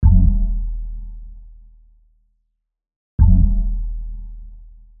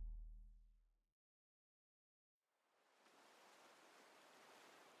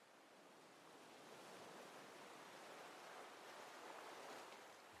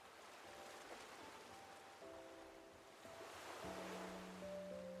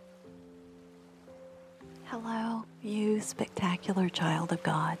Hello, you spectacular child of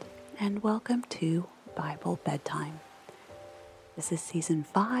God, and welcome to Bible Bedtime. This is Season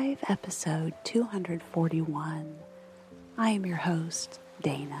 5, Episode 241. I am your host,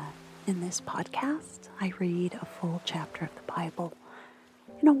 Dana. In this podcast, I read a full chapter of the Bible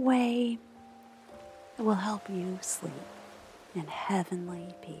in a way that will help you sleep in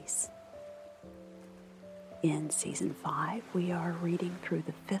heavenly peace. In Season 5, we are reading through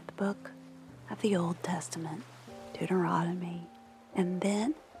the 5th book of the Old Testament, Deuteronomy, and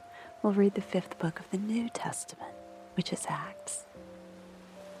then we'll read the 5th book of the New Testament, which is Acts.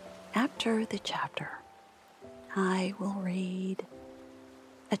 After the chapter, I will read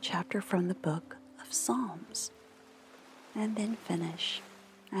a chapter from the book of Psalms, and then finish,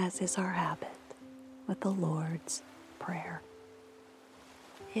 as is our habit, with the Lord's Prayer.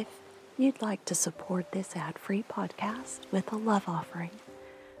 If you'd like to support this ad-free podcast with a love offering,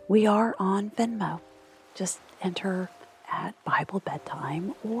 we are on Venmo. Just enter at Bible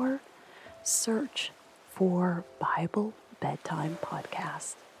Bedtime or search for Bible Bedtime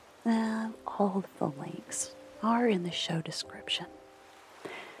Podcast. All of the links are in the show description.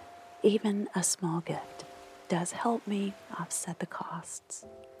 Even a small gift does help me offset the costs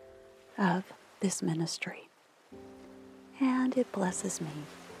of this ministry. And it blesses me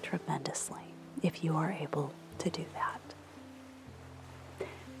tremendously if you are able to do that.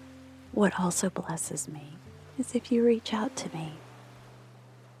 What also blesses me is if you reach out to me.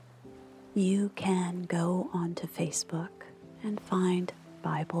 You can go onto Facebook and find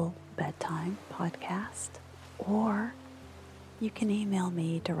Bible Bedtime Podcast, or you can email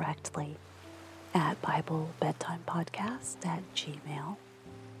me directly at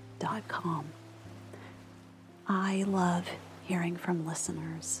BibleBedtimePodcast@gmail.com. I love hearing from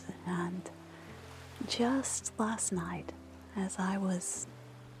listeners, and just last night, as I was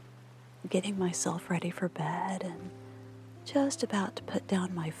getting myself ready for bed and just about to put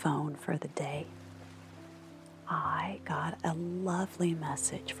down my phone for the day, I got a lovely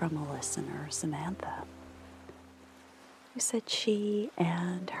message from a listener, Samantha, who said she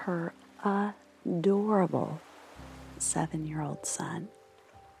and her adorable 7-year-old son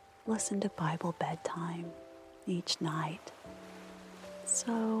listen to Bible Bedtime each night.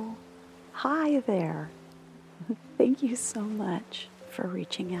 So, hi there. Thank you so much for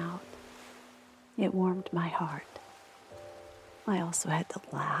reaching out. It warmed my heart. I also had to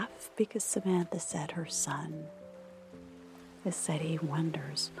laugh because Samantha said her son has said he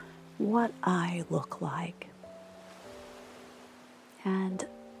wonders what I look like. And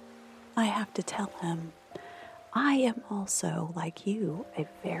I have to tell him, I am also, like you, a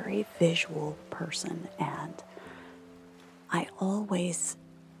very visual person, and I always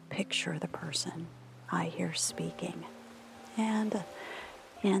picture the person I hear speaking. And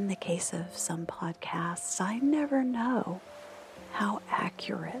in the case of some podcasts, I never know how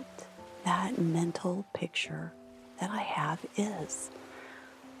accurate that mental picture that I have is.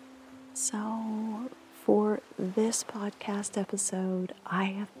 So for this podcast episode, I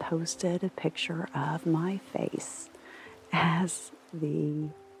have posted a picture of my face as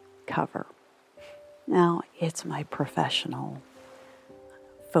the cover. Now, it's my professional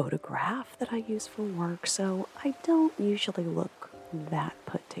photograph that I use for work, so I don't usually look that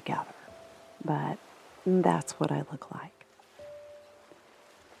put together, but that's what I look like.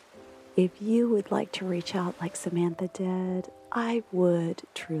 If you would like to reach out like Samantha did, I would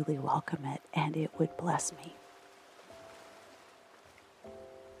truly welcome it, and it would bless me.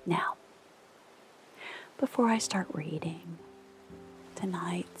 Now, before I start reading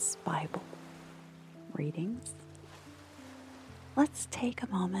tonight's Bible readings, let's take a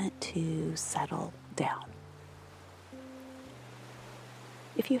moment to settle down.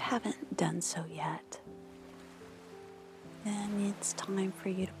 If you haven't done so yet, then it's time for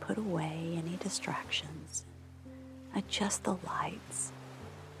you to put away any distractions. Adjust the lights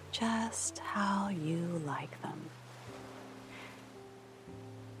just how you like them.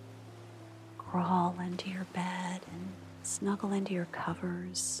 Crawl into your bed and snuggle into your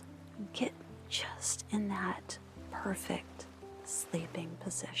covers. Get just in that perfect sleeping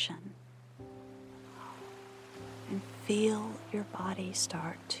position. And feel your body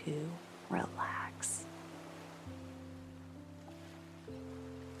start to relax.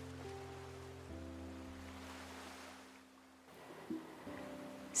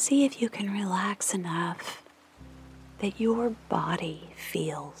 See if you can relax enough that your body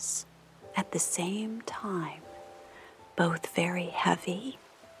feels at the same time both very heavy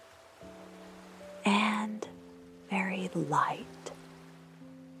and very light,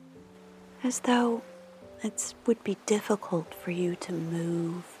 as though it would be difficult for you to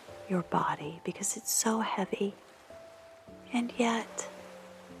move your body because it's so heavy, and yet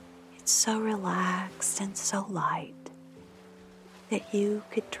it's so relaxed and so light that you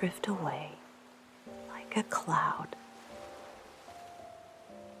could drift away like a cloud.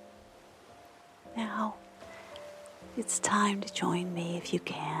 Now, it's time to join me if you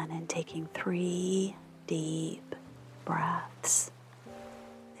can in taking 3 deep breaths.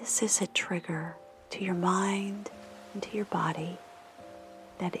 This is a trigger to your mind and to your body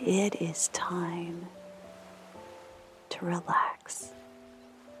that it is time to relax.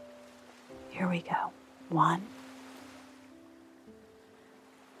 Here we go. 1,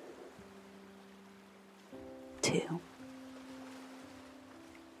 2,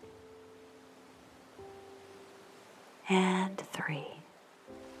 and 3.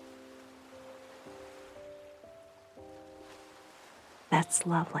 That's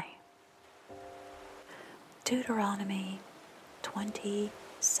lovely. Deuteronomy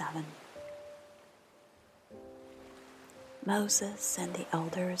 27. Moses and the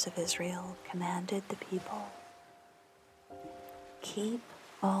elders of Israel commanded the people, "Keep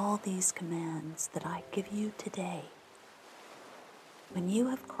all these commands that I give you today. When you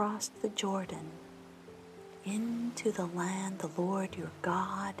have crossed the Jordan into the land the Lord your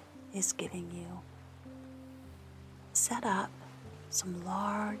God is giving you, set up some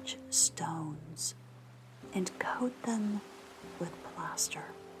large stones and coat them with plaster.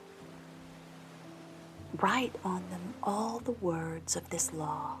 Write on them all the words of this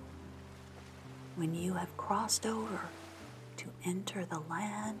law. When you have crossed over to enter the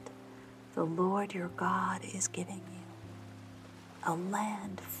land the Lord your God is giving you, a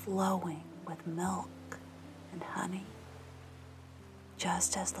land flowing with milk and honey,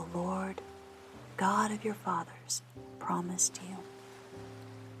 just as the Lord, God of your fathers, promised you.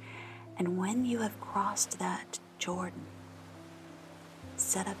 And when you have crossed that Jordan,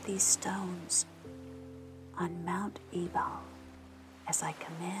 set up these stones on Mount Ebal, as I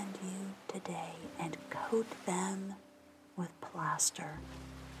command you today, and coat them with plaster.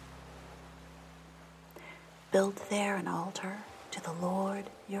 Build there an altar to the Lord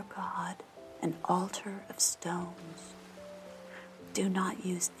your God, an altar of stones. Do not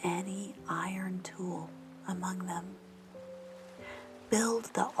use any iron tool among them. Build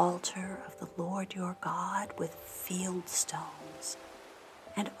the altar of the Lord your God with field stones,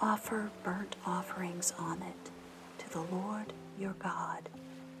 and offer burnt offerings on it to the Lord your God.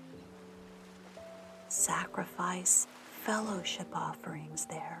 Sacrifice fellowship offerings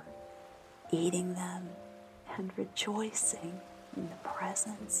there, eating them and rejoicing in the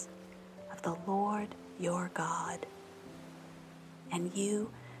presence of the Lord your God. And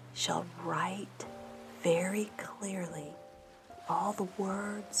you shall write very clearly all the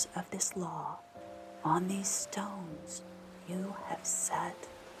words of this law on these stones you have set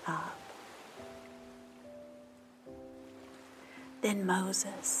up." Then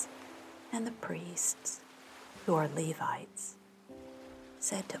Moses and the priests, who are Levites,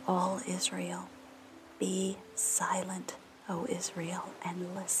 said to all Israel, "Be silent, O Israel,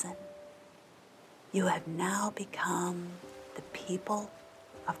 and listen. You have now become the people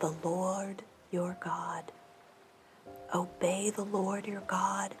of the Lord your God. Obey the Lord your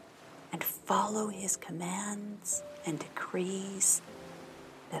God and follow his commands and decrees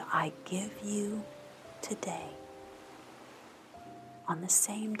that I give you today." On the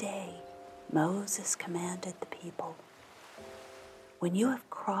same day, Moses commanded the people, "When you have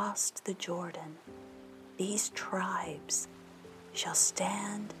crossed the Jordan, these tribes shall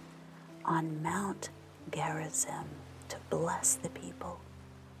stand on Mount Gerizim to bless the people: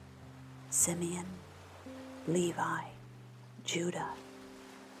 Simeon, Levi, Judah,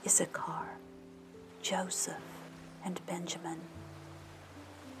 Issachar, Joseph, and Benjamin.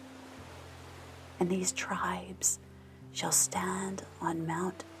 And these tribes shall stand on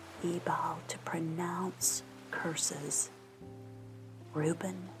Mount Ebal to pronounce curses: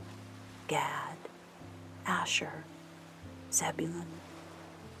 Reuben, Gad, Asher, Zebulun,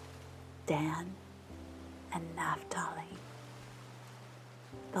 Dan, and Naphtali.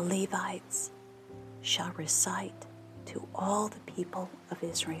 The Levites shall recite to all the people of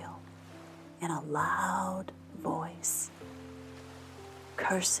Israel in a loud voice: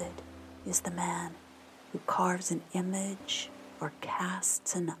 Cursed is the man who carves an image or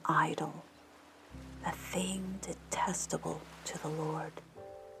casts an idol, a thing detestable to the Lord,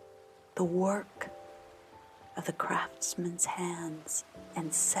 the work of the craftsman's hands,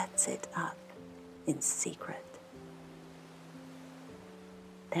 and sets it up in secret.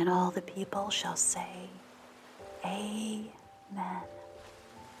 Then all the people shall say, Amen.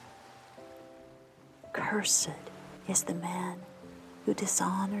 Cursed is the man who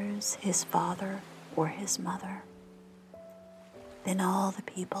dishonors his father or his mother, then all the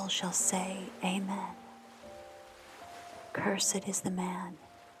people shall say, Amen. Cursed is the man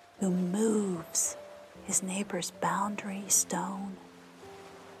who moves his neighbor's boundary stone.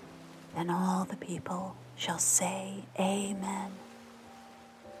 Then all the people shall say, Amen.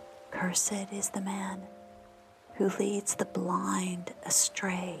 Cursed is the man who leads the blind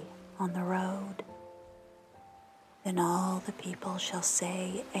astray on the road. Then all the people shall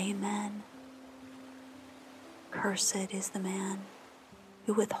say, Amen. Cursed is the man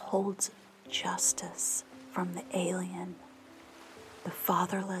who withholds justice from the alien, the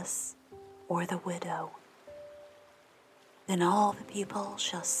fatherless, or the widow. Then all the people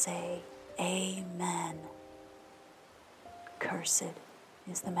shall say, Amen. Cursed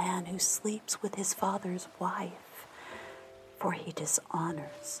is the man who sleeps with his father's wife, for he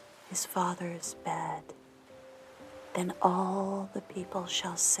dishonors his father's bed. Then all the people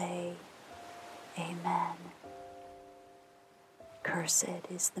shall say, Amen. Cursed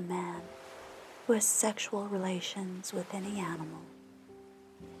is the man who has sexual relations with any animal.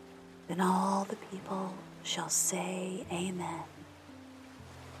 Then all the people shall say, Amen.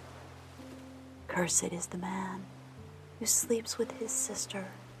 Cursed is the man who sleeps with his sister,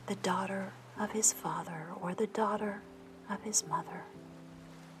 the daughter of his father, or the daughter of his mother.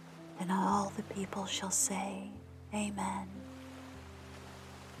 Then all the people shall say, Amen.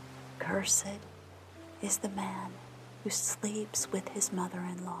 Cursed is the man who sleeps with his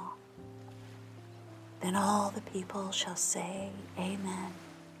mother-in-law. Then all the people shall say, Amen.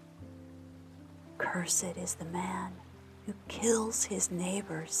 Cursed is the man who kills his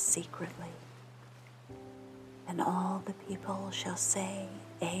neighbor secretly. Then all the people shall say,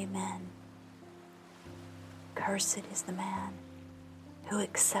 Amen. Cursed is the man who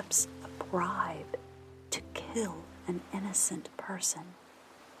accepts a bribe to kill an innocent person.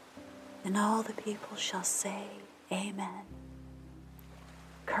 Then all the people shall say, Amen.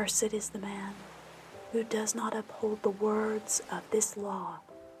 Cursed is the man who does not uphold the words of this law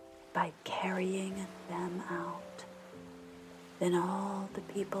by carrying them out. Then all the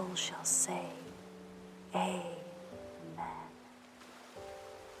people shall say, Amen.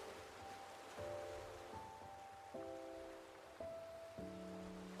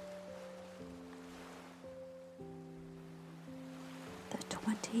 The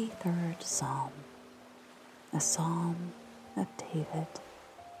 23rd Psalm, a Psalm of David.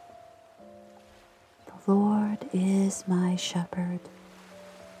 The Lord is my shepherd.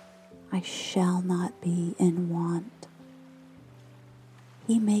 I shall not be in want.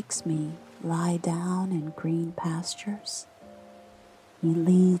 He makes me lie down in green pastures. He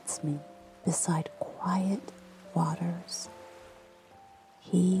leads me beside quiet waters.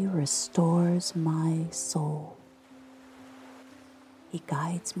 He restores my soul. He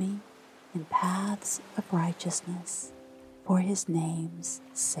guides me in paths of righteousness for his name's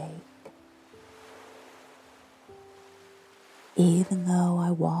sake. Even though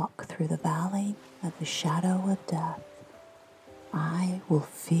I walk through the valley of the shadow of death, I will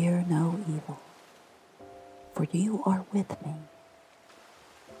fear no evil, for you are with me.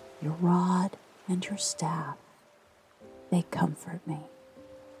 Your rod and your staff, they comfort me.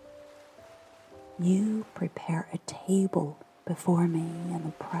 You prepare a table before me in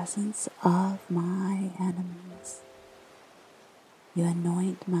the presence of my enemies. You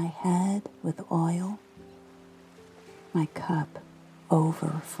anoint my head with oil. My cup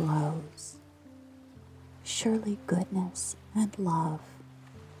overflows. Surely goodness and love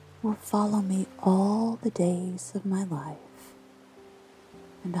will follow me all the days of my life,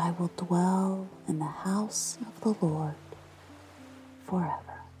 and I will dwell in the house of the Lord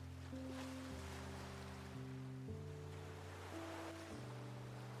forever.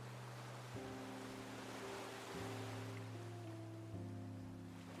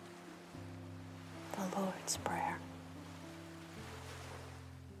 The Lord's Prayer.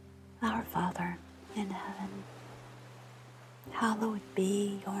 Our Father in heaven, hallowed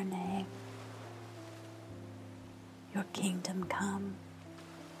be your name. Your kingdom come.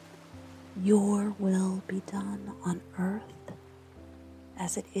 Your will be done on earth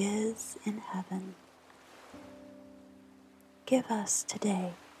as it is in heaven. Give us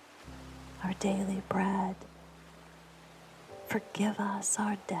today our daily bread. Forgive us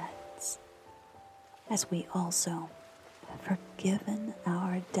our debts, as we also have forgiven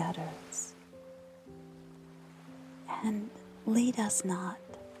our debtors. And lead us not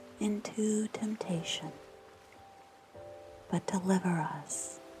into temptation, but deliver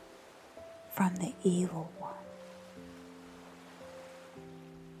us from the evil one.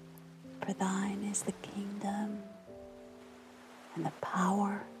 For thine is the kingdom and the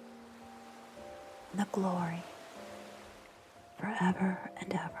power and the glory forever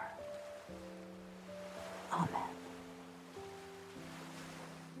and ever. Amen.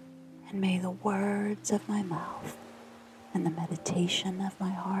 And may the words of my mouth and the meditation of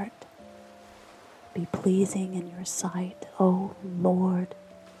my heart be pleasing in your sight, O Lord,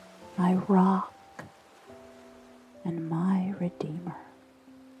 my rock and my Redeemer.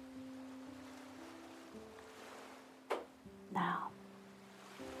 Now,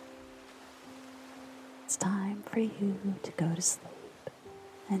 it's time for you to go to sleep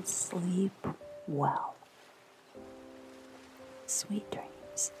and sleep well. Sweet dreams.